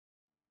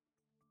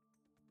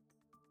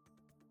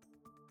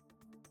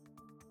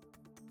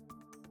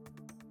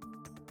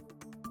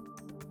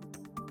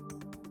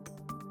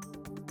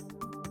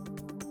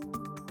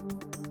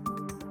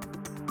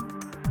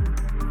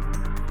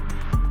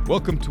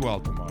Welcome to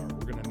Altamar.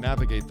 We're going to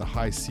navigate the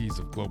high seas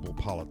of global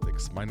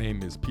politics. My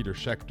name is Peter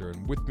Schechter,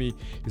 and with me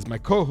is my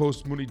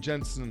co-host, Mooney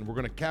Jensen, and we're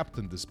going to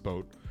captain this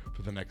boat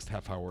for the next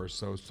half hour or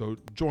so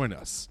join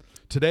us.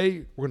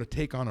 Today, we're going to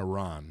take on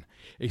Iran,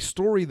 a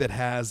story that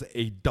has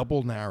a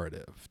double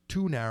narrative,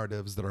 two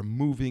narratives that are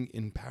moving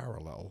in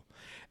parallel.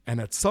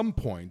 And at some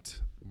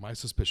point, my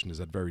suspicion is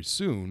that very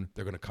soon,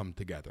 they're going to come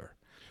together.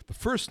 The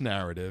first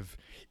narrative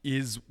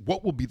is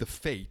what will be the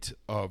fate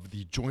of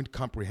the Joint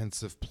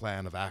Comprehensive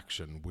Plan of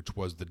Action, which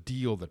was the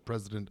deal that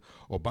President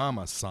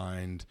Obama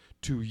signed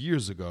 2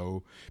 years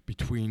ago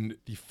between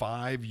the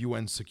 5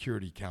 UN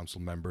Security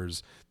Council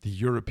members, the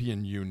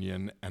European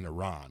Union, and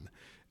Iran.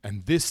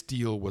 And this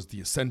deal was the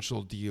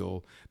essential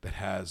deal that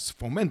has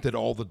fomented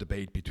all the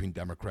debate between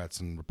Democrats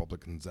and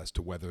Republicans as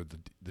to whether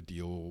the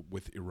deal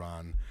with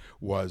Iran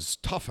was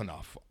tough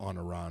enough on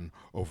Iran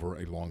over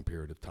a long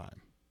period of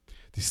time.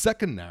 The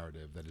second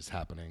narrative that is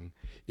happening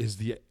is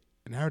the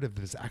narrative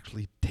that is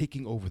actually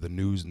taking over the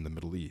news in the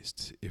Middle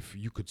East. If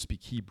you could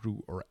speak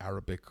Hebrew or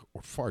Arabic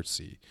or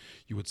Farsi,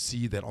 you would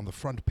see that on the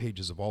front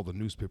pages of all the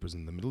newspapers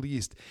in the Middle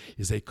East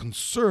is a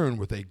concern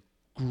with a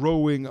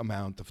growing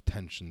amount of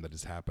tension that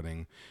is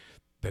happening,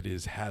 that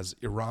has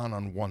Iran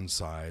on one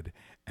side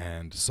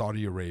and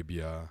Saudi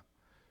Arabia,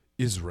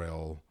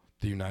 Israel,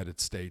 the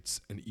United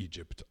States, and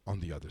Egypt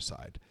on the other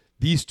side.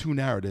 These two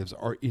narratives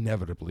are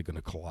inevitably going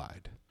to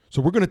collide.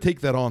 So we're going to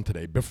take that on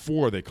today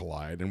before they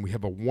collide, and we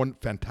have one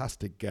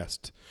fantastic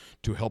guest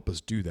to help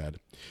us do that.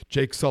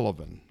 Jake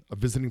Sullivan, a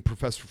visiting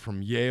professor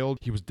from Yale.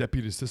 He was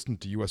deputy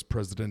assistant to U.S.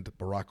 President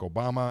Barack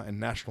Obama and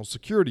national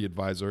security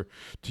advisor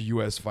to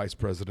U.S. Vice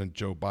President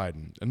Joe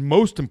Biden. And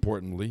most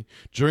importantly,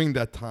 during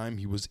that time,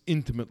 he was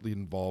intimately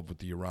involved with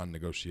the Iran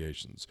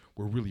negotiations.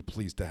 We're really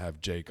pleased to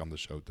have Jake on the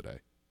show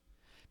today.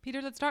 Peter,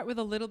 let's start with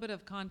a little bit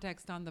of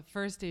context on the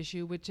first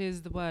issue, which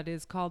is what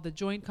is called the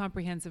Joint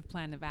Comprehensive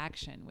Plan of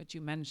Action, which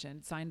you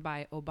mentioned, signed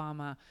by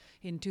Obama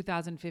in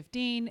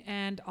 2015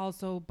 and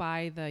also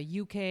by the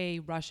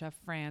UK, Russia,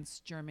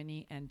 France,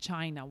 Germany, and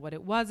China. What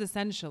it was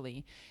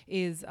essentially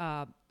is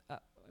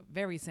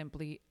very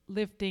simply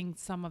lifting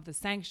some of the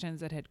sanctions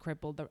that had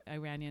crippled the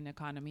Iranian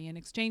economy in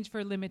exchange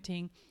for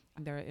limiting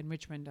their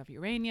enrichment of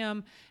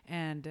uranium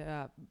and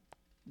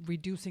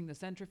reducing the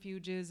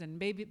centrifuges and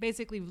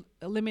basically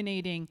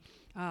eliminating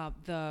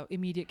the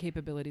immediate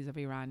capabilities of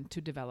Iran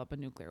to develop a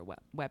nuclear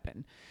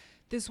weapon.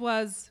 This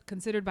was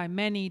considered by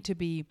many to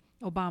be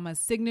Obama's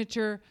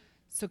signature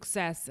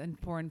success in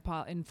foreign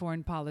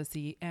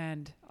policy,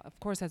 and of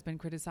course has been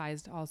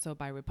criticized also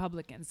by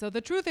Republicans. So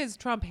the truth is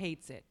Trump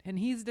hates it, and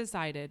he's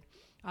decided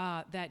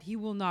that he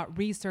will not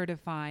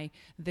recertify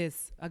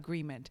this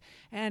agreement.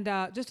 And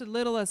just a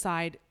little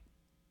aside,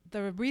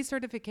 the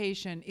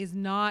recertification is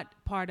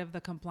not part of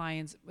the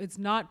compliance. It's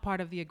not part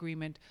of the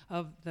agreement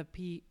of the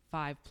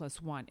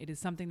P5+1. It is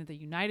something that the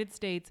United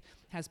States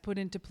has put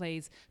into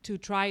place to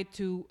try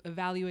to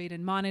evaluate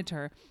and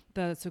monitor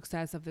the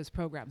success of this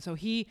program. So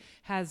he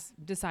has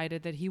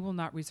decided that he will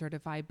not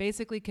recertify,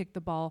 basically kicked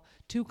the ball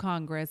to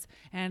Congress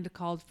and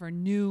called for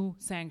new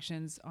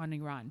sanctions on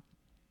Iran.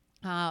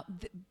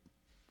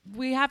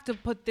 We have to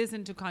put this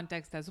into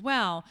context as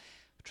well.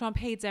 Trump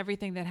hates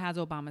everything that has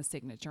Obama's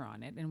signature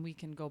on it. And we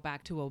can go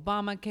back to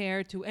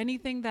Obamacare, to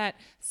anything that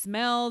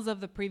smells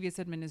of the previous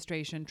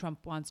administration.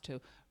 Trump wants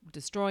to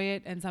destroy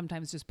it and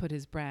sometimes just put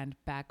his brand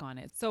back on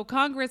it. So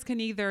Congress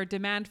can either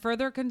demand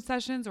further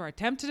concessions or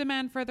attempt to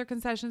demand further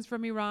concessions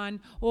from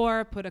Iran,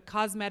 or put a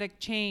cosmetic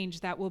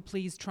change that will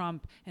please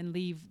Trump and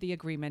leave the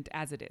agreement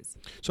as it is.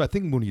 So I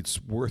think, Mooney,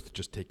 it's worth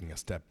just taking a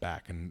step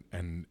back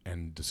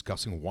and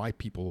discussing why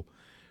people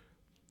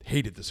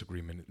hated this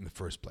agreement in the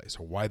first place,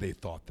 or why they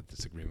thought that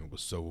this agreement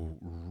was so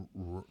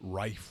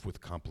rife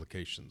with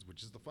complications,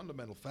 which is the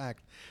fundamental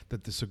fact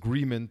that this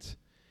agreement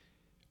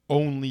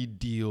only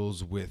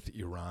deals with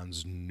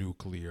Iran's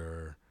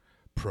nuclear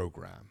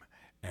program.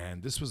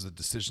 And this was a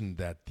decision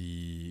that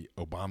the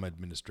Obama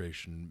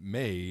administration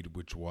made,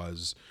 which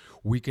was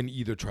we can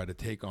either try to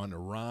take on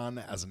Iran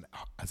as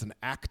an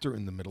actor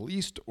in the Middle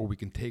East, or we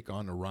can take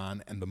on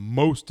Iran and the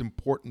most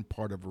important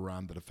part of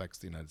Iran that affects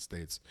the United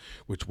States,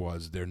 which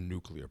was their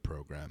nuclear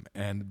program.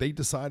 And they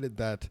decided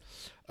that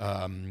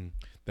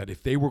that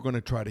if they were going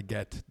to try to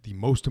get the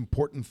most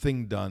important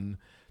thing done,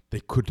 they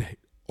could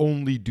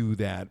only do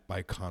that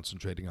by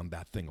concentrating on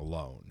that thing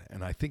alone.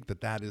 And I think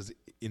that is,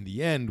 in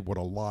the end, what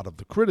a lot of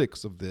the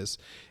critics of this,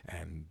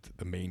 and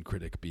the main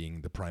critic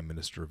being the Prime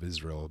Minister of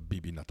Israel,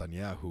 Bibi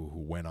Netanyahu,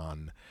 who went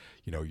on,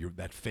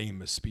 that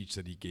famous speech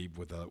that he gave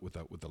with a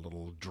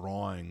little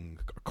drawing,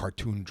 a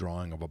cartoon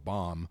drawing of a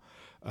bomb,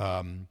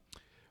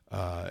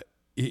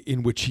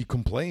 in which he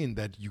complained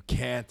that you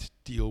can't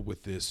deal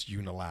with this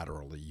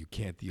unilaterally. You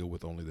can't deal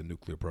with only the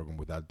nuclear program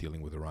without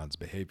dealing with Iran's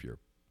behavior.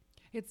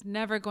 It's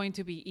never going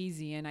to be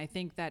easy, and I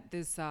think that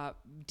this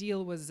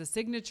deal was a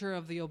signature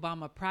of the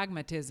Obama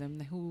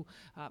pragmatism,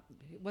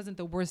 it wasn't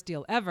the worst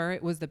deal ever,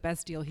 it was the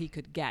best deal he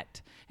could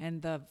get.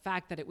 And the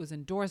fact that it was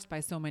endorsed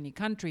by so many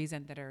countries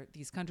and that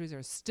these countries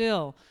are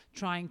still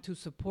trying to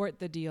support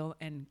the deal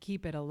and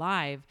keep it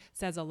alive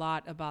says a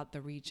lot about the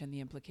reach and the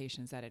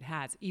implications that it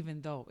has,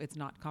 even though it's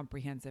not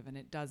comprehensive and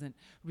it doesn't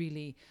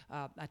really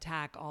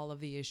attack all of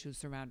the issues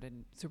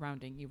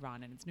surrounding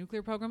Iran and its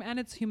nuclear program and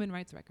its human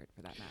rights record,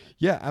 for that matter.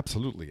 Yeah,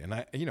 absolutely. And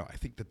I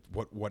think that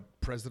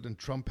what President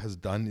Trump has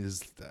done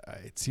is,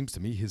 it seems to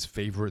me, his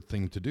favorite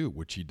thing to do,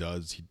 which he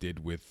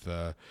did with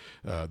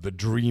the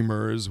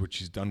Dreamers, which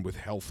he's done with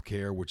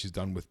healthcare, which he's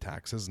done with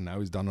taxes, and now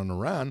he's done on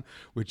Iran,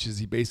 which is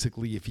he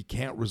basically, if he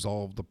can't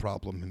resolve the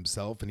problem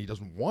himself, and he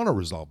doesn't want to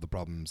resolve the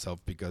problem himself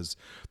because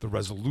the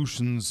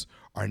resolutions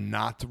are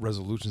not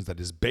resolutions that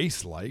his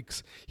base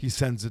likes, he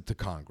sends it to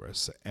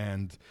Congress.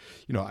 And,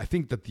 I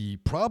think that the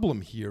problem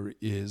here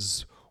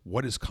is,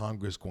 what is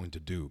Congress going to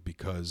do?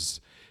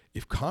 Because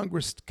if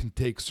Congress can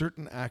take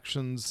certain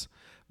actions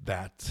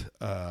that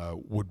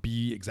would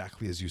be,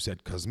 exactly as you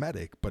said,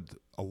 cosmetic, but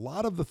a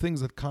lot of the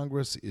things that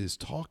Congress is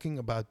talking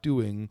about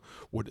doing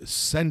would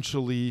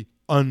essentially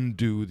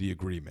undo the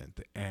agreement.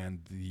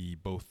 And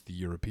both the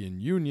European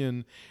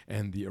Union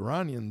and the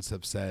Iranians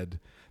have said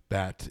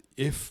that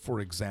if, for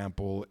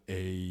example,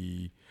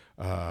 a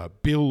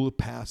bill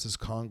passes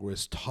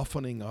Congress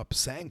toughening up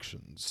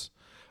sanctions,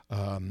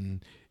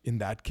 in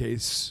that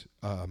case,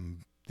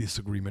 this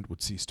agreement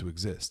would cease to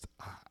exist.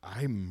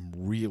 I'm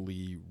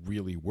really,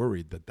 really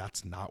worried that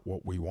that's not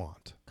what we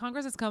want.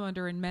 Congress has come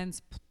under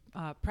immense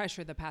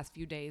pressure the past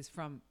few days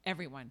from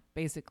everyone,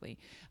 basically.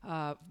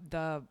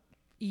 The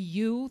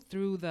EU,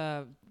 through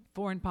the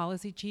foreign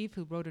policy chief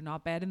who wrote an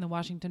op-ed in the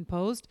Washington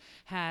Post,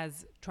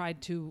 has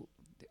tried to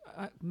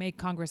make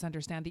Congress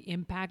understand the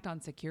impact on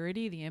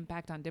security, the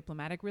impact on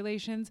diplomatic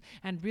relations,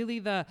 and really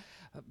the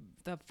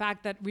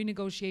fact that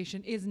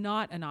renegotiation is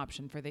not an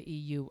option for the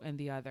EU and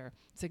the other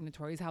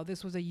signatories, how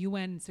this was a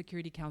UN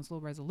Security Council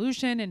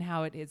resolution and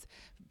how it is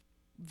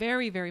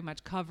very, very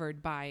much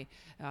covered by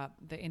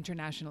the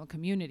international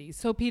community.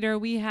 So, Peter,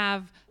 we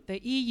have the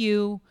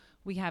EU,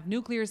 we have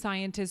nuclear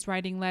scientists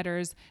writing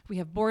letters, we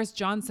have Boris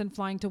Johnson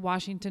flying to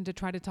Washington to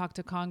try to talk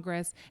to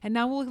Congress, and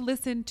now we'll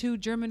listen to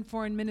German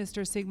Foreign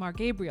Minister Sigmar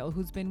Gabriel,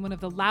 who's been one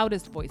of the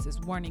loudest voices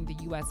warning the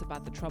U.S.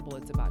 about the trouble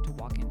it's about to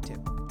walk into.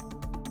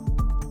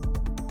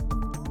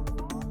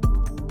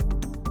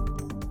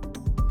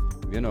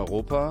 Wir in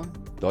Europa,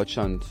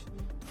 Deutschland,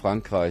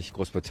 Frankreich,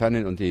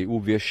 Großbritannien und die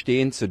EU, wir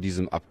stehen zu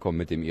diesem Abkommen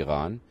mit dem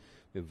Iran.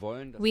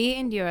 We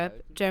in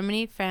Europe,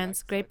 Germany,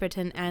 France, Great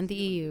Britain, and the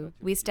EU,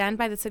 we stand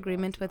by this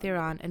agreement with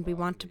Iran and we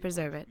want to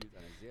preserve it.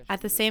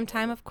 At the same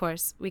time, of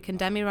course, we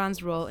condemn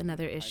Iran's role in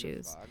other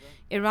issues.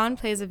 Iran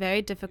plays a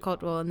very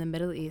difficult role in the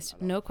Middle East,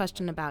 no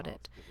question about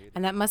it,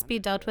 and that must be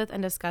dealt with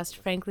and discussed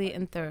frankly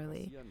and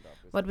thoroughly.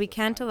 What we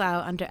can't allow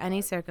under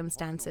any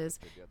circumstances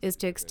is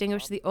to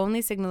extinguish the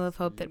only signal of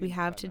hope that we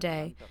have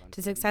today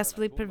to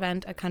successfully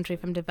prevent a country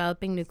from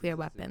developing nuclear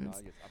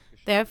weapons.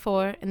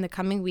 Therefore, in the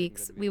coming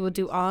weeks, we will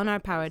do all in our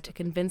power to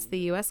convince the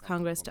U.S.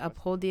 Congress to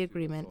uphold the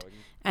agreement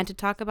and to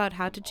talk about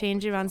how to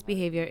change Iran's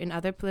behavior in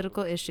other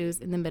political issues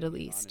in the Middle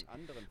East.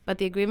 But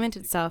the agreement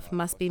itself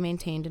must be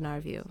maintained in our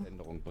view.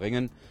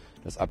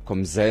 Das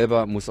Abkommen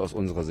selber muss aus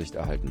unserer Sicht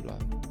erhalten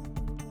bleiben.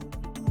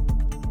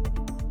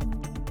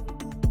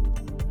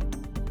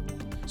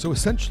 So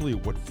essentially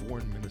what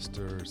Foreign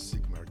Minister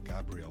Sigmar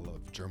Gabriel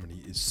of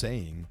Germany is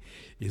saying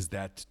is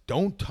that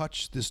don't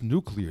touch this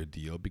nuclear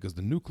deal because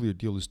the nuclear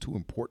deal is too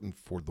important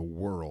for the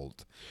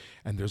world.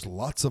 And there's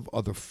lots of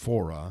other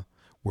fora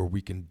where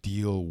we can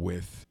deal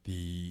with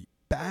the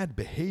bad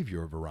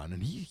behavior of Iran.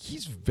 And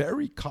he's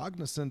very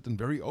cognizant and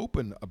very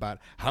open about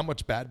how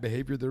much bad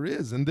behavior there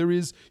is. And there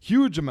is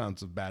huge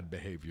amounts of bad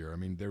behavior. I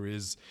mean, there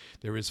is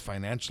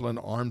financial and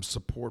armed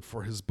support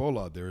for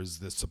Hezbollah. There is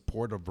the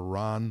support of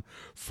Iran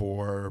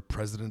for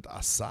President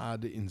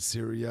Assad in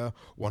Syria,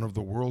 one of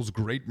the world's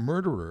great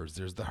murderers.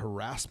 There's the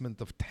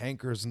harassment of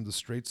tankers in the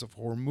Straits of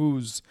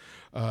Hormuz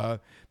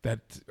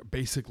that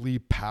basically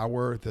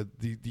power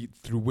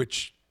through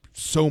which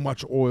so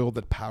much oil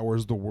that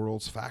powers the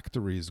world's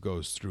factories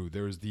goes through.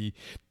 There's the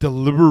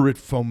deliberate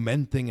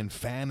fomenting and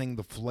fanning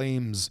the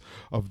flames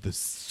of the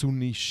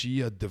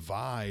Sunni-Shia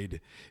divide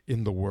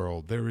in the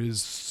world. There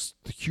is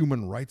the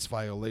human rights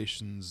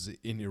violations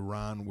in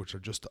Iran, which are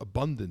just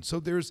abundant.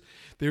 So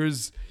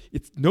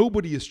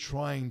nobody is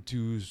trying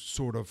to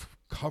sort of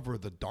cover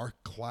the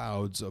dark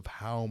clouds of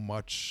how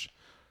many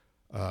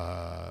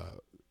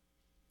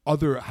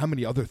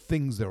other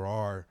things there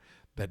are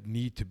that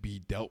need to be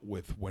dealt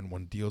with when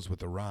one deals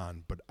with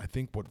Iran. But I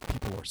think what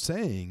people are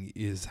saying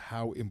is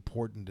how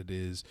important it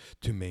is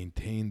to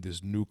maintain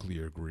this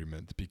nuclear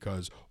agreement,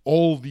 because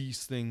all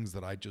these things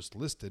that I just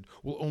listed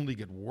will only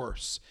get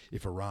worse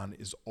if Iran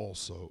is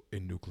also a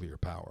nuclear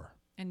power.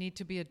 and need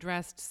to be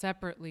addressed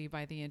separately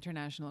by the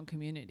international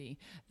community.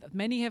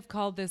 Many have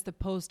called this the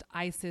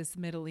post-ISIS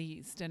Middle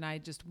East, and I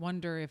just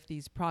wonder if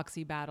these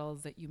proxy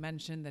battles that you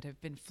mentioned that have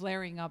been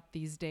flaring up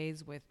these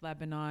days with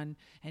Lebanon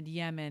and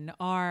Yemen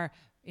are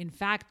in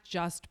fact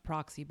just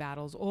proxy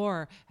battles,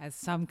 or, as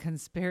some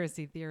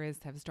conspiracy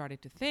theorists have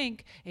started to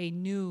think, a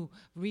new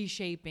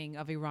reshaping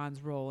of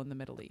Iran's role in the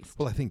Middle East.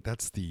 Well, I think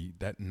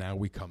that now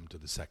we come to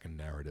the second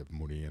narrative,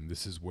 Muni, and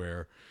this is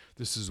where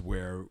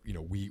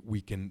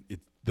we can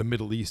the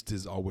Middle East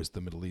is always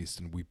the Middle East,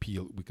 and we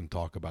can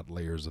talk about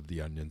layers of the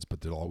onions,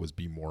 but there'll always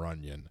be more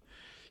onion.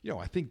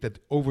 I think that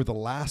over the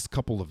last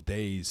couple of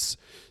days,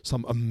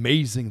 some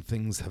amazing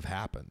things have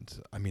happened.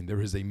 I mean, there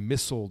is a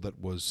missile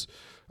that was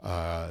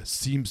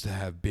seems to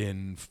have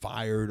been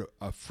fired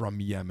from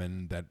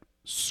Yemen that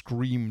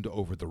screamed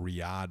over the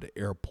Riyadh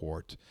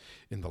airport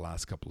in the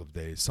last couple of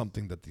days,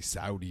 something that the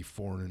Saudi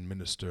foreign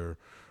minister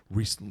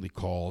recently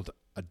called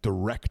a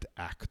direct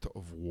act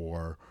of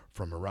war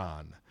from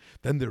Iran.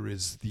 Then there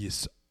is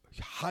this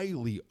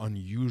highly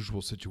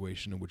unusual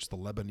situation in which the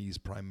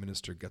Lebanese prime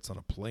minister gets on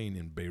a plane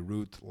in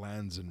Beirut,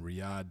 lands in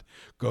Riyadh,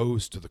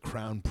 goes to the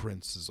crown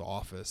prince's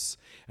office,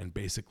 and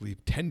basically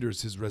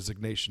tenders his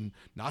resignation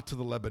not to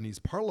the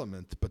Lebanese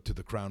parliament but to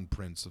the crown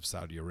prince of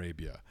Saudi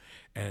Arabia.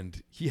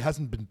 And he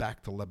hasn't been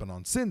back to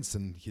Lebanon since,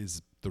 and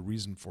the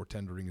reason for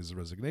tendering his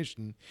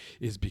resignation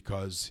is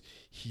because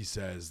he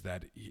says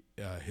that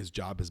his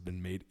job has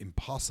been made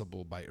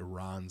impossible by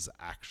Iran's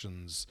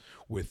actions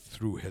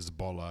through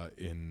Hezbollah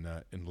in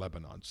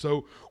Lebanon.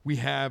 So we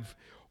have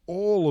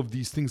all of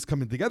these things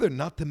coming together,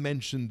 not to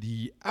mention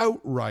the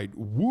outright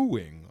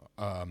wooing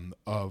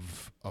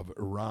of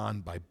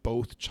Iran by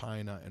both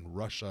China and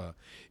Russia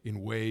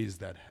in ways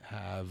that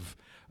have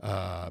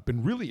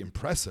been really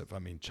impressive. I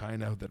mean,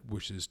 China that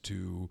wishes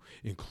to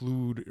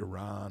include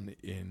Iran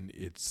in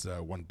its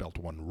One Belt,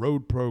 One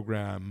Road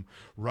program,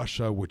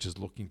 Russia, which is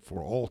looking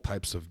for all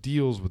types of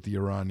deals with the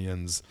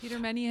Iranians. Peter,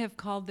 many have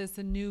called this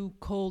a new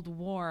Cold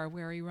War,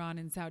 where Iran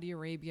and Saudi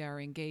Arabia are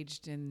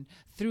engaged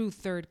through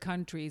third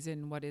countries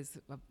in what is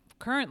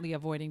currently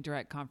avoiding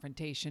direct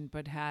confrontation,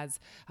 but has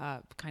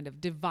kind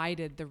of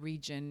divided the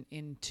region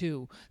in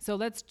two. So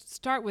let's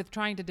start with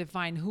trying to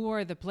define who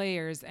are the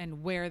players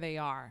and where they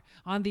are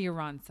on the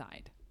Iran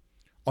side.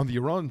 On the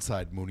Iran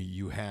side, Mouni,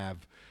 you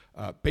have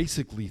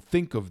basically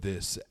think of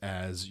this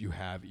as you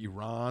have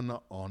Iran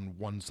on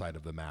one side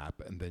of the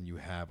map, and then you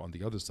have on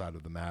the other side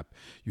of the map,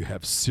 you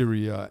have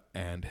Syria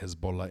and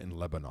Hezbollah in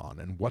Lebanon.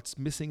 And what's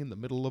missing in the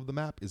middle of the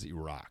map is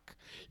Iraq.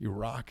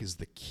 Iraq is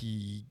the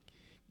key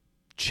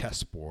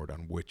chessboard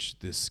on which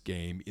this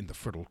game in the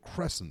Fertile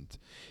Crescent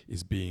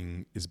is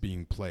being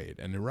played,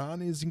 and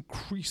Iran is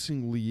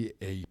increasingly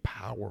a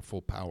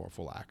powerful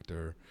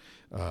actor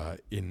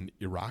in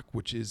Iraq,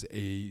 which is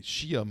a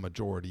Shia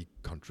majority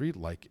country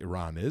like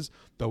Iran is,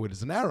 though it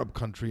is an Arab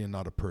country and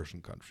not a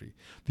Persian country.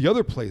 The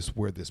other place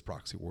where this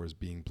proxy war is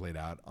being played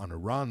out on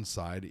Iran's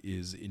side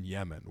is in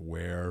Yemen,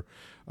 where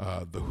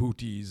the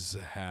Houthis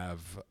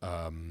have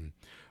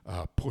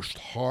pushed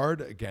hard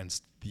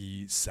against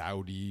the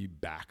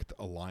Saudi-backed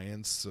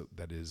alliance,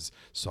 that is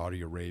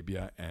Saudi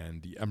Arabia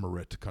and the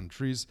Emirate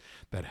countries,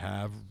 that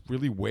have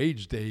really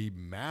waged a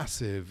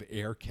massive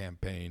air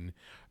campaign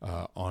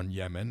on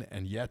Yemen,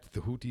 and yet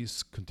the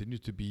Houthis continue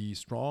to be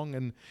strong,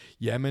 and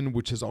Yemen,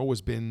 which has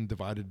always been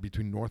divided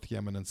between North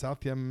Yemen and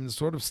South Yemen, is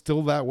sort of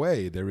still that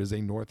way. There is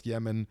a North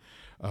Yemen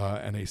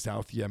and a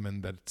South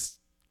Yemen that's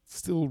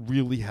still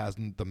really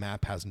the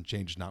map hasn't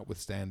changed,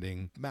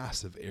 notwithstanding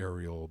massive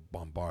aerial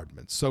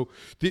bombardments. So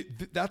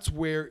that's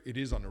where it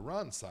is on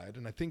Iran's side.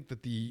 And I think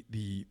that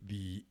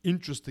the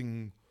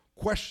interesting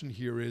question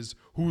here is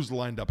who's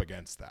lined up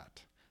against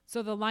that.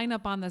 So the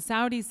lineup on the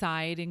Saudi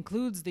side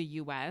includes the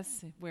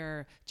U.S.,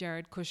 where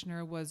Jared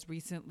Kushner was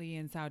recently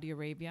in Saudi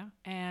Arabia.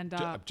 And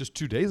just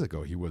 2 days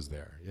ago, he was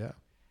there, yeah.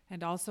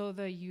 And also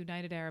the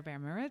United Arab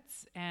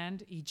Emirates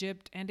and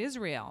Egypt and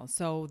Israel.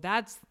 So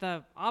that's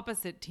the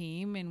opposite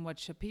team in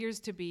what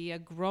appears to be a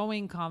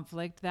growing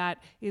conflict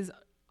that is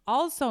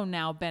also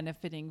now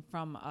benefiting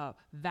from a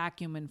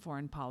vacuum in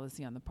foreign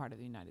policy on the part of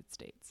the United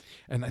States.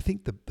 And I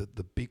think the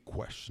big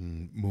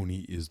question,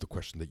 Mouni, is the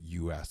question that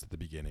you asked at the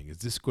beginning. Is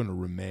this going to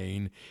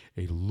remain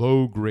a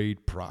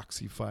low-grade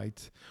proxy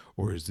fight,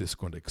 or is this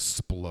going to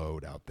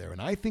explode out there?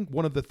 And I think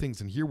one of the things,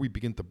 and here we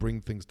begin to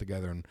bring things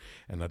together,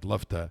 and I'd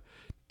love to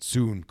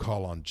soon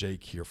call on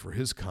Jake here for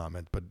his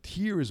comment, but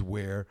here is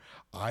where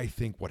I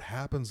think what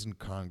happens in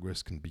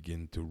Congress can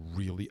begin to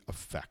really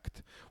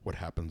affect what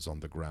happens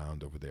on the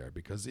ground over there.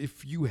 Because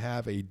if you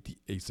have a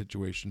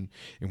situation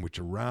in which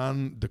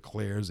Iran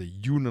declares a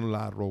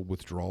unilateral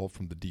withdrawal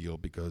from the deal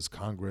because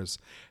Congress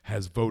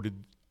has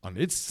voted on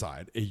its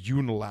side a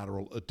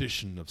unilateral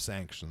addition of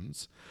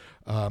sanctions,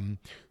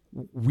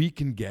 we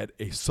can get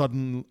a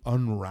sudden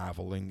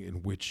unraveling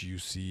in which you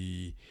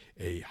see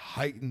a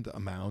heightened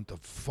amount of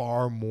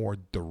far more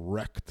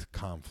direct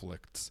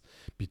conflicts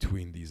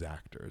between these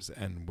actors.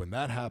 And when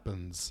that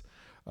happens,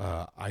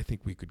 I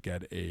think we could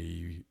get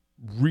a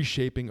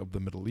reshaping of the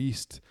Middle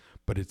East,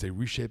 but it's a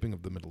reshaping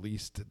of the Middle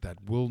East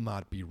that will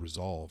not be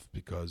resolved,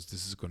 because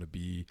this is going to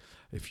be,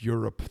 if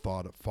Europe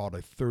fought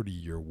a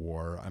 30-year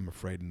war, I'm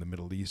afraid in the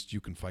Middle East you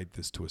can fight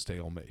this to a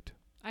stalemate.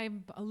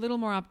 I'm a little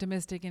more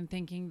optimistic in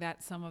thinking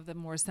that some of the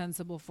more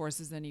sensible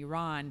forces in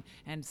Iran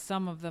and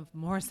some of the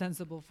more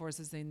sensible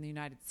forces in the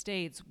United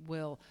States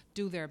will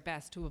do their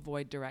best to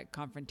avoid direct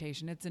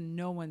confrontation. It's in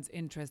no one's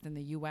interest in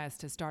the U.S.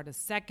 to start a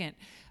second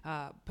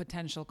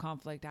potential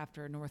conflict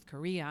after North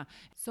Korea.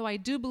 So I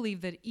do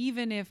believe that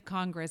even if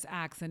Congress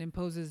acts and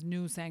imposes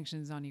new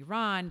sanctions on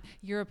Iran,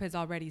 Europe has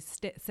already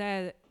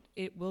said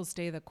it will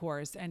stay the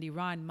course, and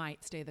Iran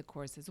might stay the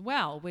course as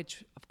well,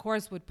 which of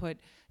course would put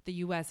the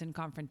U.S. in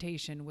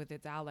confrontation with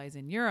its allies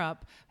in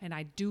Europe. And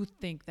I do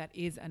think that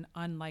is an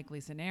unlikely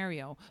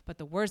scenario. But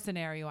the worst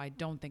scenario I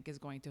don't think is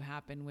going to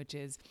happen, which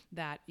is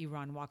that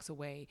Iran walks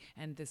away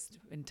and this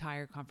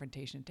entire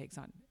confrontation takes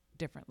on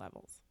different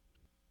levels.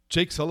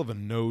 Jake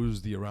Sullivan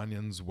knows the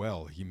Iranians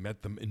well. He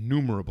met them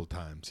innumerable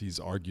times. He's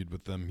argued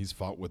with them. He's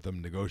fought with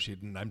them,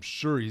 negotiated, and I'm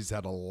sure he's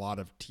had a lot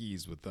of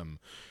teas with them.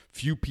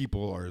 Few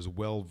people are as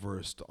well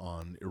versed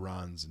on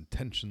Iran's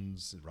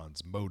intentions,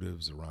 Iran's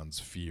motives, Iran's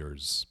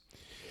fears.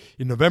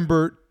 In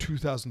November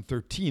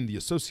 2013, the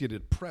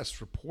Associated Press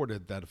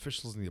reported that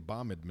officials in the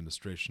Obama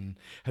administration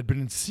had been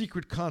in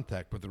secret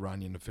contact with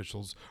Iranian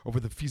officials over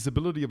the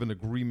feasibility of an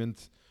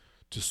agreement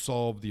to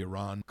solve the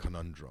Iran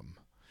conundrum.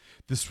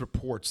 This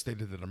report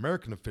stated that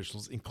American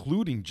officials,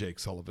 including Jake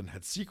Sullivan,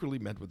 had secretly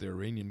met with their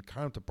Iranian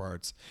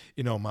counterparts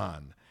in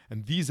Oman,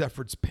 and these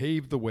efforts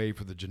paved the way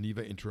for the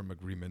Geneva Interim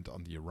Agreement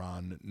on the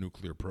Iran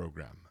nuclear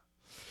program.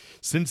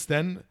 Since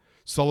then,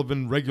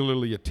 Sullivan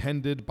regularly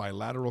attended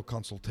bilateral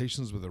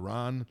consultations with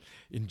Iran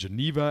in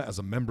Geneva as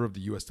a member of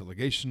the U.S.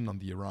 delegation on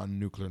the Iran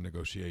nuclear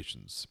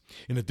negotiations.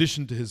 In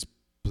addition to his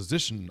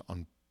position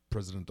on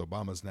President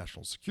Obama's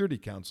National Security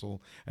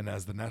Council and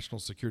as the National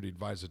Security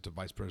Advisor to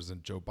Vice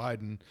President Joe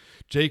Biden,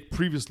 Jake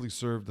previously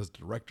served as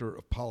Director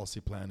of Policy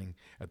Planning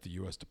at the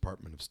U.S.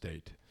 Department of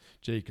State.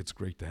 Jake, it's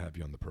great to have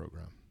you on the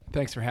program.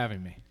 Thanks for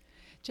having me.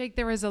 Jake,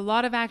 there is a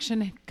lot of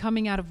action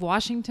coming out of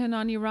Washington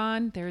on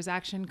Iran. There is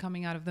action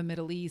coming out of the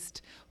Middle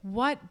East.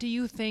 What do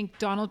you think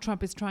Donald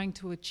Trump is trying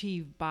to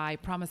achieve by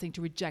promising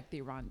to reject the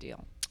Iran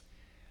deal?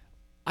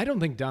 I don't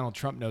think Donald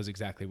Trump knows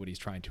exactly what he's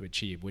trying to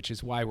achieve, which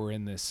is why we're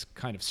in this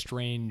kind of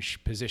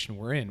strange position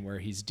we're in, where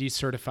he's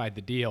decertified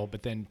the deal,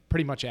 but then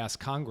pretty much asked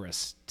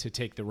Congress to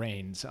take the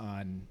reins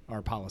on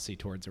our policy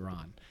towards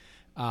Iran.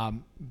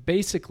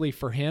 Basically,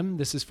 for him,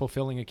 this is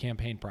fulfilling a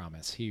campaign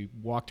promise. He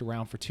walked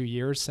around for 2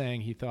 years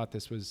saying he thought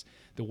this was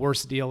the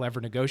worst deal ever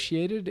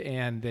negotiated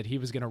and that he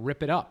was going to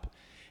rip it up.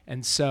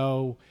 And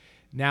so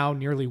now,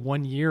 nearly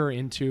 1 year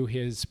into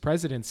his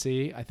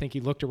presidency, I think he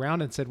looked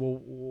around and said,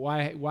 well,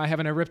 why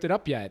haven't I ripped it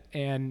up yet?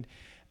 And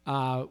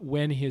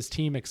when his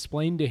team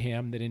explained to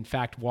him that, in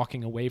fact,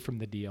 walking away from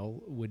the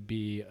deal would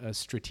be a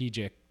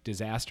strategic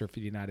disaster for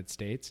the United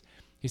States,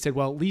 he said,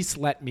 well, at least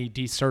let me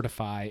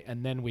decertify,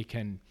 and then we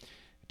can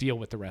deal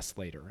with the rest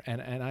later.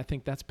 And I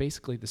think that's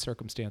basically the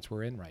circumstance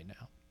we're in right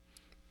now.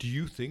 Do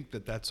you think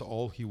that that's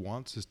all he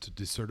wants, is to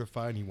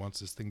decertify, and he wants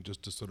this thing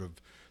just to sort of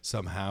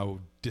somehow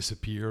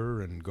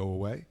disappear and go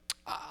away?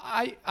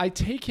 I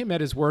take him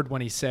at his word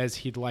when he says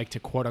he'd like to,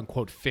 quote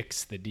unquote,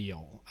 fix the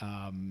deal.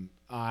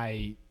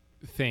 I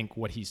think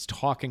what he's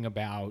talking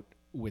about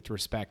with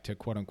respect to,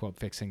 quote unquote,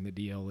 fixing the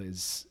deal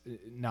is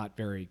not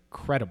very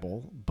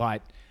credible,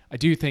 but I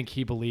do think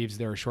he believes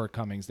there are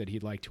shortcomings that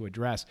he'd like to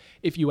address.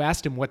 If you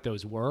asked him what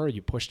those were,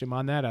 you pushed him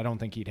on that, I don't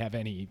think he'd have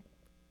any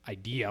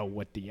idea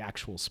what the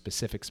actual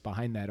specifics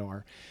behind that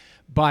are.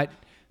 But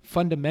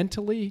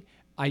fundamentally,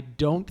 I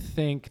don't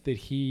think that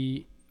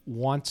he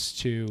wants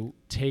to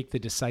take the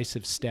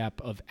decisive step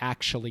of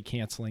actually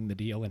canceling the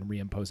deal and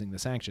reimposing the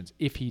sanctions.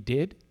 If he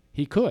did,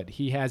 he could.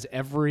 He has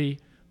every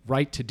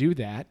right to do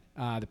that.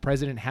 The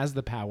president has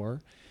the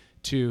power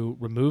to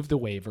remove the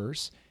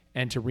waivers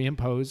and to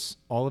reimpose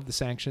all of the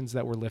sanctions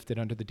that were lifted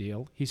under the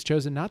deal. He's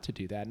chosen not to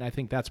do that, and I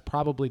think that's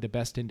probably the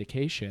best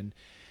indication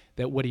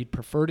that what he'd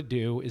prefer to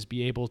do is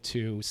be able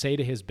to say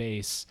to his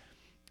base,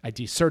 I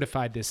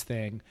decertified this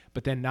thing,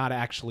 but then not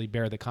actually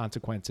bear the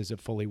consequences of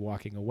fully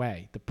walking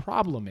away. The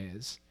problem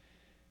is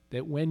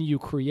that when you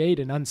create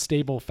an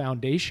unstable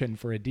foundation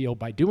for a deal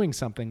by doing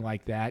something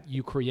like that,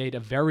 you create a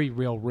very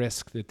real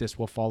risk that this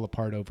will fall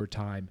apart over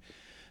time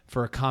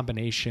for a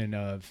combination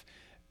of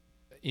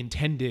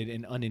intended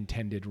and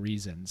unintended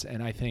reasons.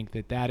 And I think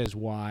that that is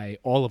why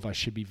all of us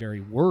should be very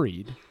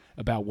worried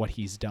about what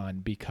he's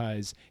done,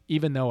 because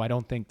even though I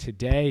don't think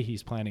today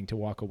he's planning to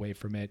walk away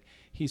from it,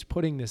 he's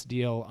putting this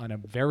deal on a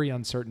very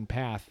uncertain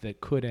path that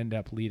could end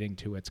up leading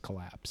to its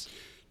collapse.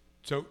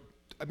 So,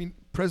 I mean,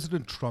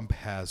 President Trump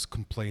has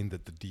complained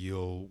that the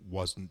deal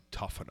wasn't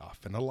tough enough,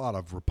 and a lot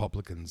of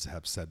Republicans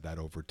have said that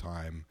over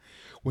time.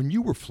 When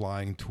you were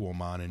flying to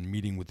Oman and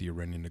meeting with the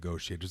Iranian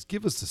negotiators,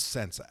 give us a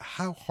sense,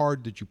 how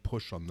hard did you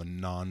push on the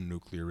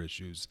non-nuclear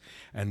issues?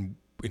 And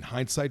in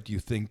hindsight, do you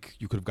think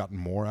you could have gotten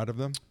more out of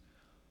them?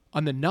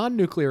 On the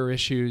non-nuclear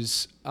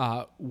issues,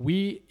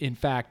 we, in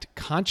fact,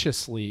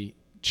 consciously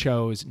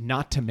chose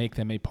not to make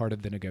them a part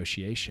of the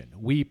negotiation.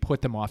 We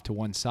put them off to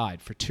one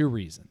side for two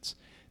reasons.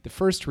 The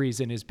first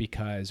reason is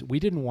because we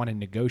didn't want to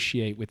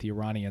negotiate with the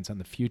Iranians on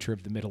the future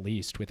of the Middle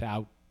East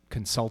without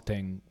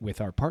consulting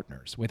with our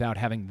partners, without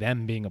having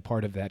them being a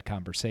part of that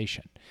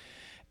conversation.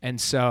 And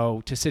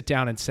so to sit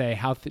down and say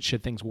how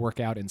should things work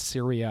out in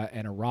Syria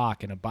and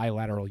Iraq in a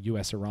bilateral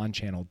U.S.-Iran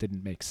channel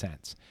didn't make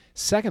sense.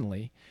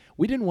 Secondly,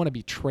 we didn't want to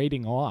be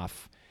trading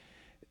off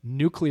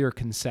nuclear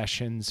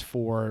concessions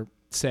for,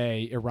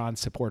 say, Iran's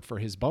support for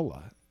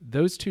Hezbollah.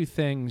 Those two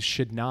things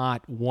should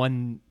not,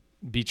 one,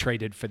 be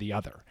traded for the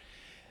other.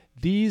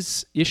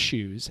 These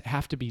issues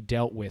have to be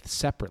dealt with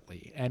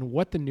separately. And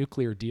what the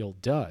nuclear deal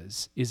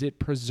does is it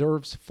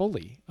preserves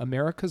fully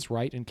America's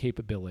right and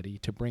capability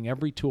to bring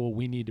every tool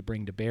we need to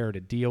bring to bear to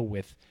deal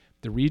with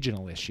the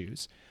regional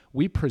issues.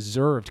 We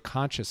preserved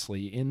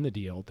consciously in the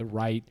deal the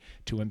right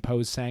to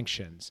impose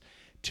sanctions,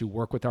 to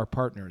work with our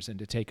partners, and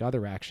to take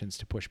other actions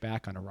to push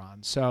back on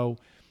Iran. So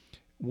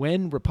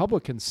when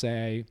Republicans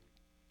say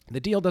the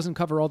deal doesn't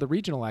cover all the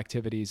regional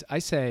activities, I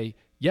say,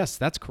 yes,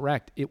 that's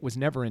correct. It was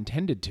never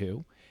intended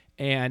to.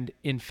 And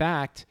in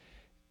fact,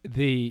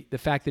 the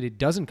fact that it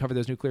doesn't cover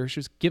those nuclear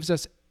issues gives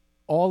us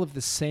all of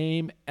the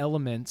same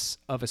elements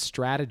of a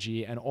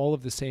strategy and all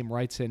of the same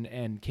rights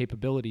and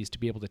capabilities to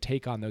be able to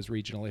take on those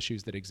regional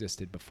issues that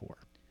existed before.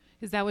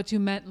 Is that what you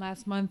meant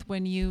last month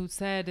when you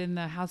said in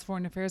the House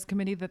Foreign Affairs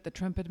Committee that the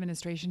Trump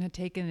administration had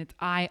taken its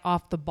eye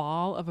off the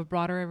ball of a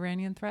broader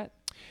Iranian threat?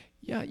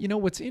 Yeah,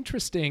 what's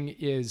interesting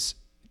is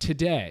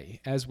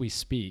today, as we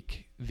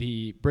speak,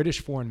 the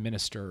British foreign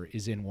minister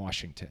is in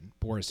Washington,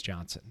 Boris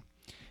Johnson.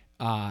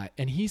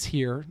 And he's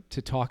here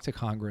to talk to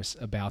Congress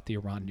about the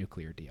Iran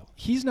nuclear deal.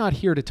 He's not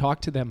here to talk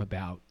to them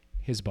about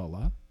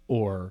Hezbollah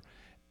or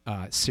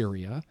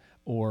Syria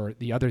or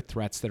the other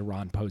threats that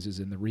Iran poses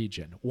in the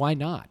region. Why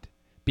not?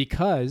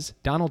 Because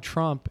Donald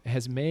Trump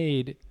has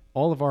made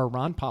all of our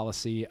Iran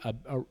policy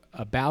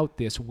about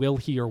this will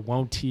he or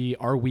won't he,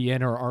 are we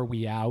in or are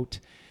we out,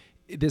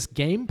 this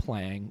game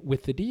playing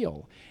with the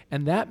deal.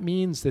 And that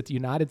means that the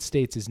United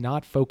States is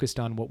not focused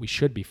on what we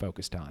should be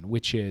focused on,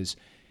 which is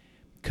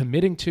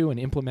committing to and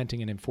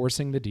implementing and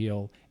enforcing the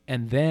deal,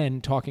 and then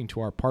talking to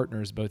our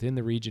partners both in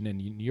the region and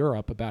in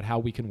Europe about how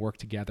we can work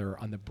together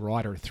on the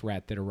broader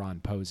threat that Iran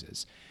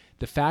poses.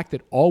 The fact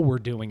that all we're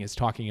doing is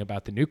talking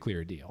about the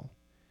nuclear deal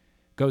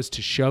goes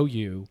to show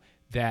you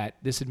that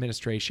this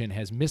administration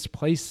has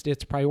misplaced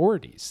its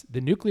priorities.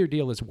 The nuclear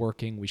deal is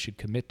working. We should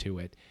commit to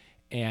it.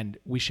 And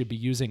we should be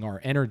using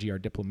our energy, our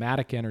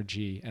diplomatic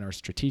energy, and our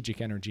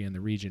strategic energy in the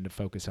region to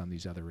focus on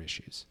these other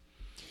issues.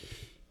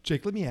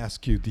 Jake, let me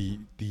ask you.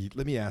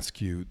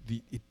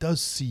 It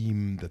does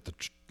seem that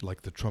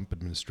the Trump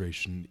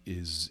administration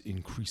is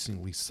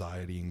increasingly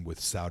siding with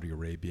Saudi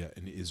Arabia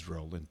and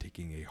Israel and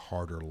taking a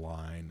harder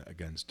line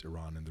against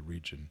Iran in the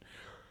region.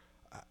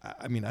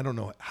 I mean, I don't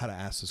know how to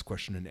ask this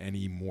question in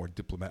any more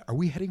diplomatic. Are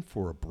we heading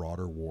for a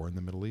broader war in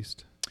the Middle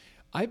East?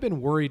 I've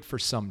been worried for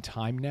some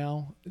time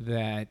now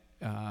that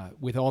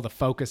with all the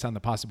focus on the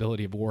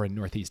possibility of war in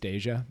Northeast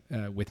Asia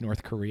with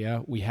North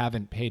Korea, we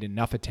haven't paid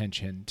enough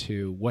attention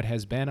to what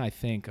has been, I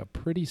think, a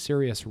pretty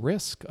serious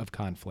risk of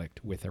conflict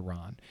with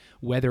Iran,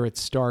 whether it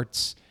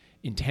starts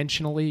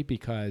intentionally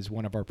because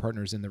one of our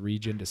partners in the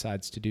region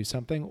decides to do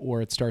something,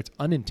 or it starts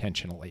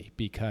unintentionally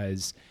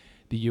because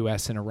the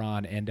U.S. and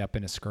Iran end up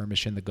in a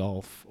skirmish in the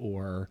Gulf,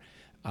 or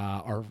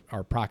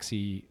our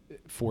proxy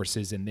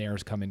forces and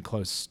theirs come in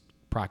close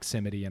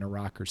proximity in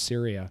Iraq or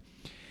Syria.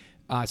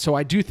 So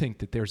I do think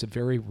that there's a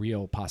very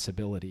real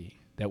possibility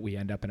that we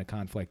end up in a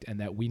conflict, and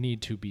that we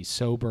need to be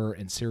sober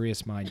and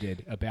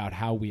serious-minded about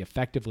how we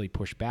effectively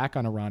push back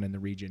on Iran in the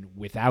region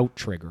without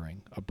triggering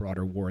a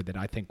broader war that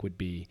I think would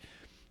be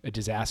a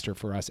disaster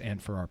for us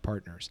and for our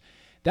partners.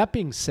 That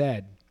being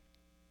said,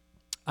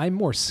 I'm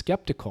more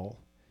skeptical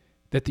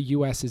that the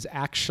U.S. is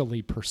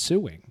actually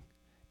pursuing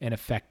an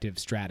effective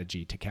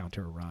strategy to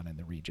counter Iran in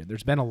the region.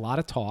 There's been a lot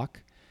of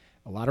talk,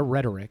 a lot of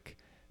rhetoric,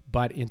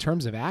 but in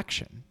terms of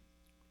action,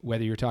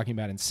 whether you're talking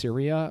about in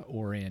Syria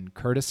or in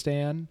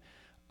Kurdistan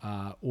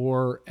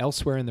or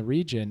elsewhere in the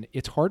region,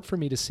 it's hard for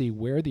me to see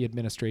where the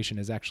administration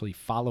is actually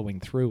following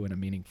through in a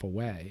meaningful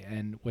way.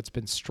 And what's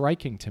been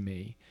striking to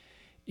me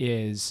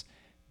is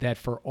that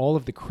for all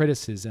of the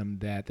criticism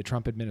that the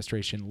Trump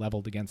administration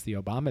leveled against the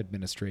Obama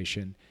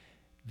administration,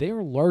 they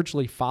are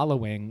largely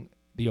following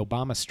the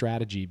Obama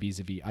strategy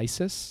vis-a-vis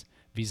ISIS,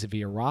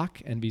 vis-a-vis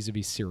Iraq, and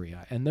vis-a-vis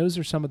Syria. And those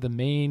are some of the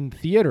main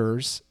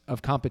theaters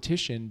of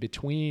competition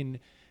between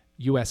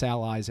U.S.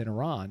 allies and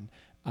Iran.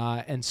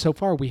 And so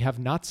far, we have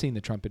not seen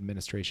the Trump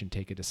administration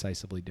take a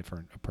decisively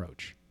different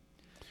approach.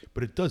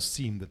 But it does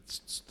seem that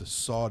the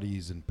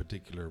Saudis in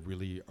particular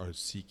really are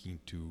seeking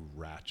to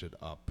ratchet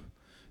up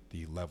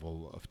the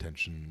level of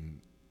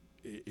tension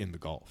in the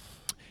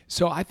Gulf.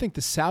 So I think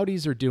the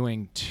Saudis are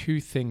doing two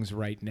things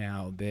right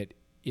now that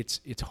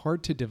it's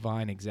hard to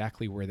divine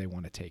exactly where they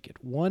want to take it.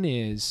 One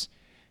is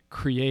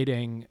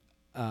creating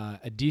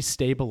a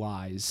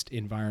destabilized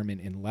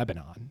environment in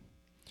Lebanon,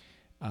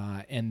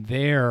 and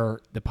there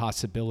the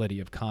possibility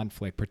of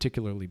conflict,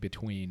 particularly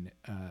between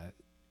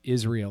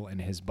Israel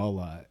and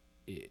Hezbollah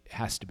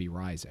has to be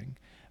rising,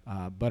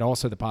 but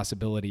also the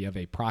possibility of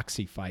a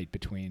proxy fight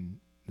between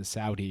the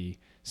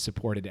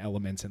Saudi-supported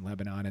elements in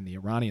Lebanon and the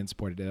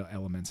Iranian-supported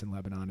elements in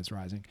Lebanon is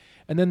rising.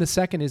 And then the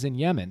second is in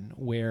Yemen,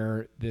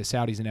 where the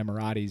Saudis and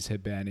Emiratis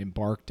have been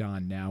embarked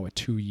on now a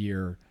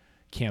 2-year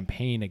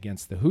campaign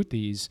against the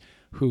Houthis,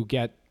 who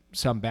get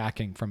some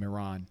backing from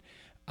Iran.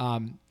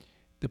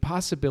 The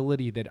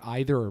possibility that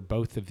either or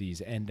both of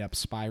these end up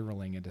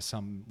spiraling into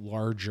some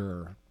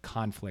larger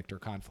conflict or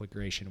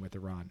conflagration with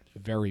Iran,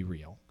 very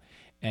real.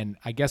 And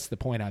I guess the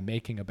point I'm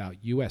making about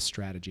U.S.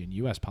 strategy and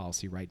U.S.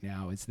 policy right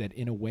now is that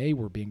in a way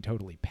we're being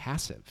totally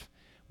passive.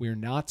 We're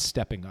not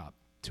stepping up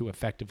to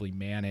effectively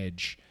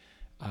manage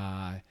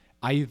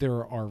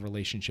either our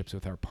relationships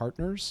with our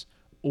partners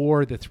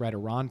or the threat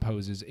Iran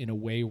poses in a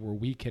way where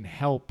we can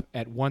help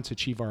at once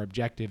achieve our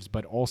objectives,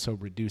 but also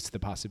reduce the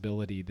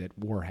possibility that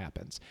war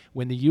happens.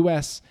 When the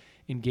U.S.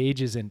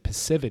 engages in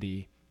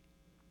passivity,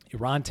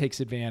 Iran takes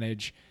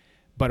advantage,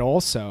 but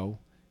also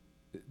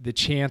the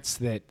chance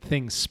that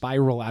things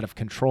spiral out of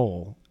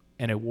control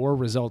and a war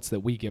results that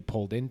we get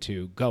pulled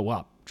into go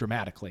up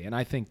dramatically. And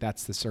I think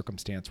that's the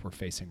circumstance we're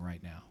facing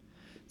right now.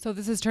 So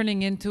this is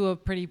turning into a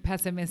pretty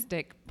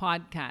pessimistic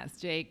podcast,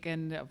 Jake,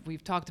 and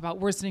we've talked about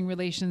worsening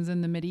relations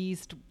in the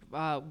Mideast,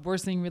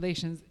 worsening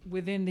relations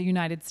within the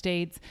United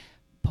States,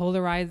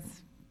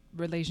 polarized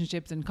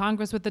relationships in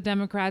Congress with the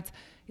Democrats.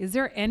 Is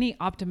there any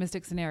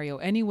optimistic scenario,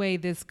 any way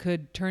this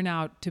could turn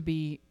out to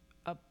be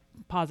a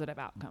positive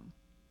outcome?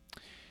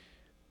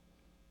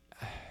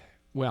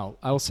 Well,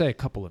 I'll say a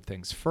couple of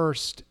things.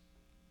 First,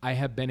 I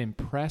have been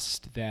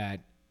impressed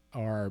that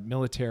our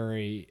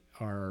military,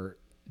 our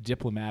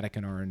diplomatic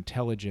and our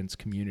intelligence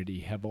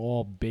community have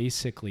all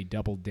basically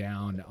doubled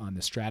down on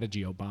the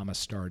strategy Obama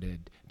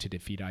started to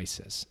defeat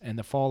ISIS. And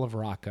the fall of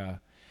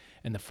Raqqa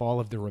and the fall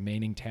of the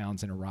remaining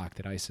towns in Iraq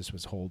that ISIS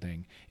was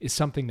holding is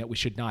something that we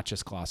should not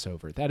just gloss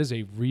over. That is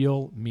a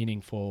real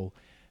meaningful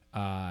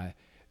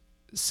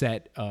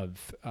set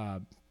of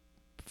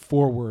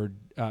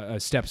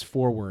steps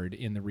forward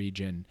in the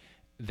region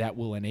that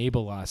will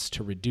enable us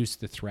to reduce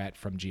the threat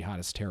from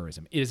jihadist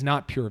terrorism. It is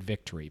not pure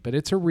victory, but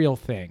it's a real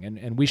thing,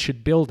 and we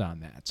should build on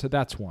that. So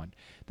that's one.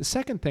 The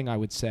second thing I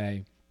would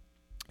say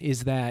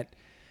is that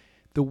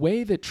the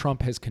way that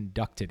Trump has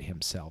conducted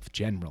himself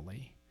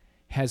generally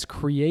has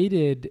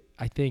created,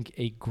 I think,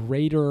 a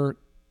greater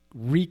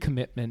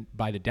recommitment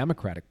by the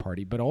Democratic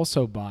Party, but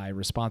also by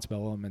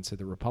responsible elements of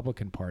the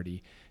Republican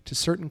Party to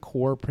certain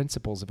core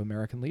principles of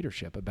American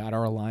leadership, about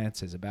our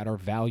alliances, about our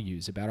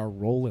values, about our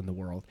role in the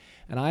world.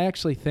 And I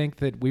actually think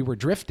that we were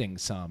drifting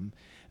some.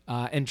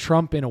 And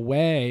Trump, in a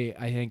way,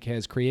 I think,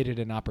 has created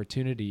an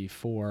opportunity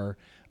for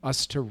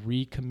us to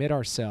recommit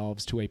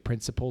ourselves to a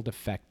principled,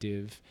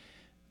 effective,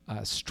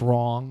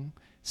 strong,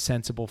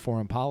 sensible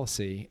foreign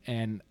policy.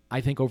 And I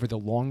think over the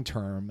long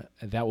term,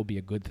 that will be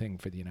a good thing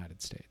for the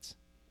United States.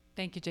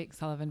 Thank you, Jake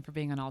Sullivan, for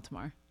being on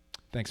Altamar.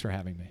 Thanks for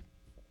having me.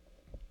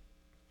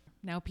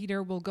 Now,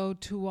 Peter, we'll go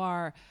to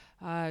our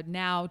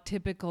now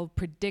typical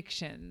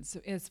predictions.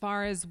 As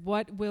far as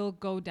what will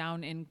go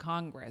down in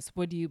Congress,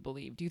 what do you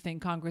believe? Do you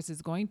think Congress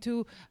is going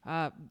to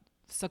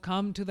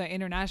succumb to the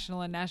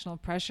international and national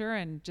pressure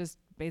and just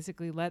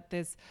basically let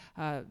this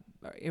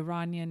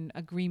Iranian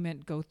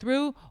agreement go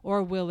through,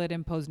 or will it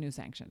impose new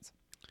sanctions?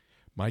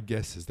 My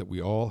guess is that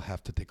we all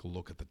have to take a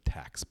look at the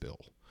tax bill,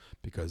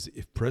 because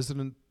if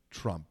President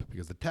Trump,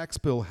 because the tax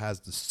bill has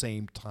the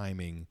same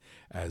timing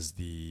as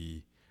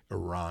the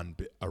Iran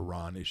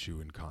issue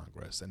in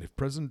Congress. And if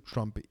President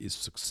Trump is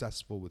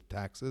successful with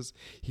taxes,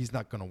 he's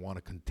not going to want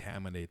to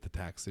contaminate the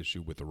tax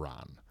issue with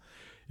Iran.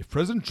 If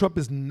President Trump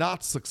is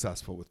not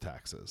successful with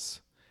taxes,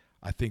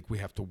 I think we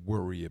have to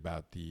worry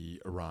about the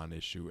Iran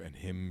issue and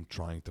him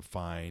trying to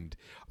find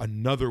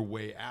another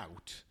way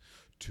out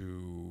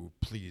to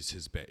please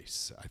his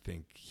base. I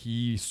think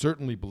he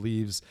certainly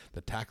believes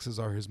that taxes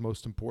are his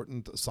most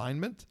important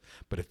assignment,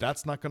 but if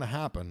that's not going to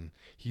happen,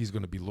 he's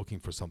going to be looking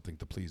for something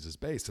to please his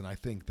base. And I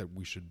think that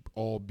we should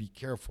all be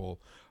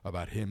careful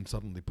about him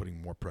suddenly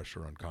putting more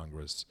pressure on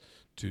Congress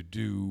to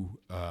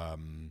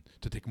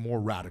take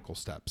more radical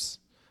steps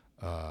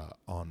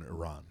on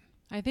Iran.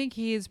 I think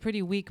he is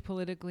pretty weak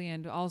politically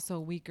and also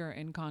weaker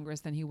in Congress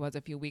than he was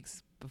a few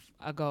weeks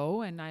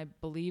ago, and I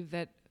believe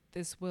that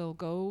this will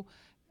go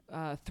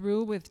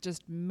through with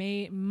just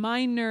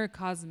minor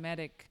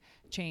cosmetic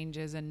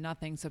changes and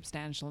nothing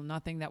substantial,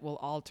 nothing that will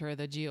alter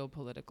the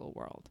geopolitical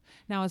world.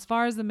 Now, as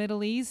far as the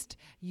Middle East,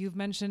 you've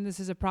mentioned this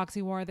is a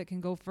proxy war that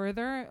can go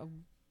further.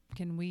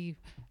 Can we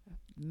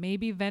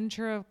maybe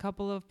venture a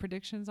couple of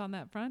predictions on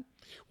that front?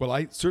 Well,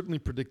 I certainly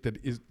predict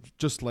that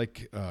just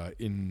like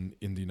in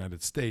the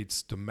United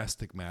States,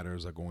 domestic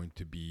matters are going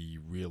to be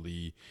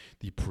really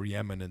the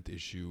preeminent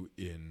issue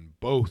in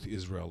both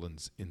Israel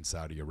and in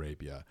Saudi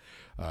Arabia.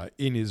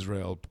 In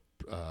Israel,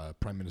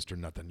 Prime Minister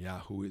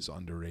Netanyahu is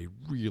under a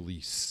really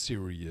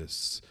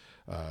serious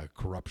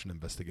corruption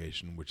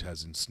investigation, which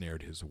has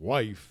ensnared his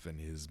wife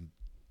and his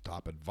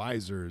top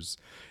advisors,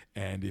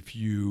 And if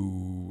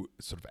you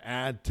sort of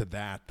add to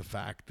that the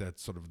fact that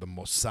sort of the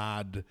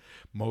Mossad,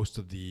 most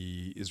of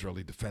the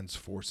Israeli Defense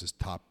Forces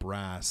top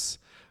brass,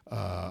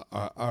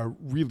 are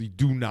really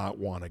do not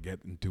want to get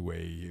into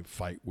a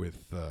fight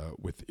with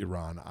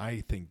Iran.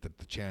 I think that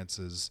the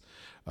chances,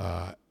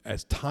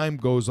 as time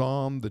goes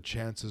on, the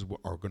chances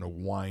are going to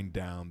wind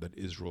down that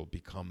Israel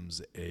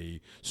becomes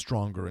a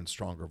stronger and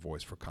stronger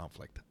voice for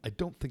conflict. I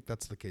don't think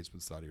that's the case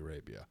with Saudi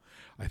Arabia.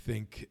 I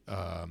think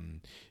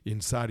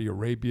in Saudi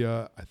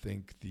Arabia, I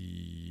think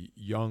the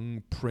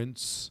young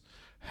prince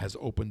has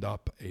opened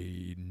up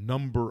a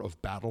number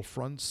of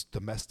battlefronts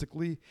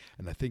domestically,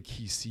 and I think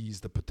he sees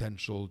the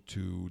potential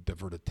to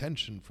divert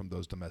attention from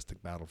those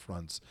domestic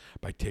battlefronts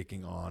by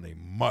taking on a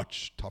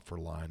much tougher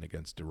line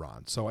against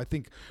Iran. So I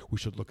think we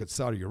should look at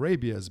Saudi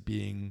Arabia as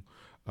being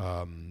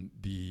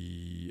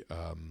the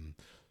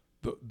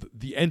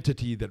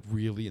entity that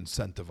really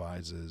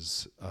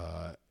incentivizes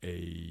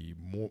a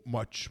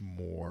much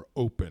more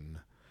open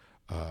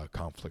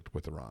conflict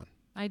with Iran.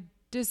 I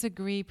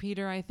disagree,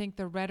 Peter. I think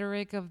the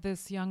rhetoric of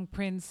this young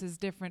prince is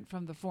different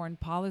from the foreign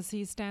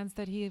policy stance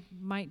that he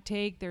might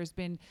take. There's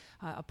been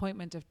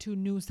appointment of 2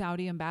 new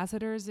Saudi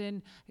ambassadors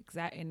in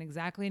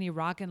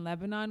Iraq and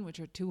Lebanon, which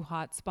are 2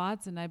 hot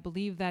spots. And I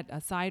believe that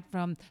aside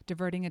from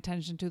diverting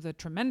attention to the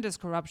tremendous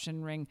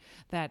corruption ring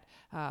that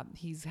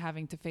he's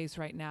having to face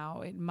right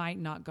now, it might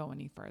not go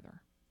any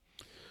further.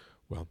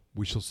 Well,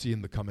 we shall see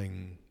in the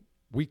coming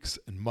weeks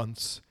and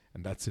months.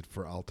 And that's it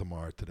for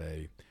Altamar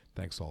today.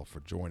 Thanks all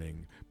for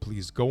joining.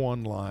 Please go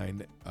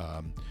online,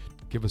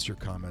 give us your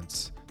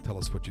comments, tell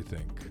us what you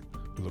think.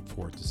 We look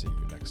forward to seeing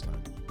you next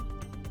time.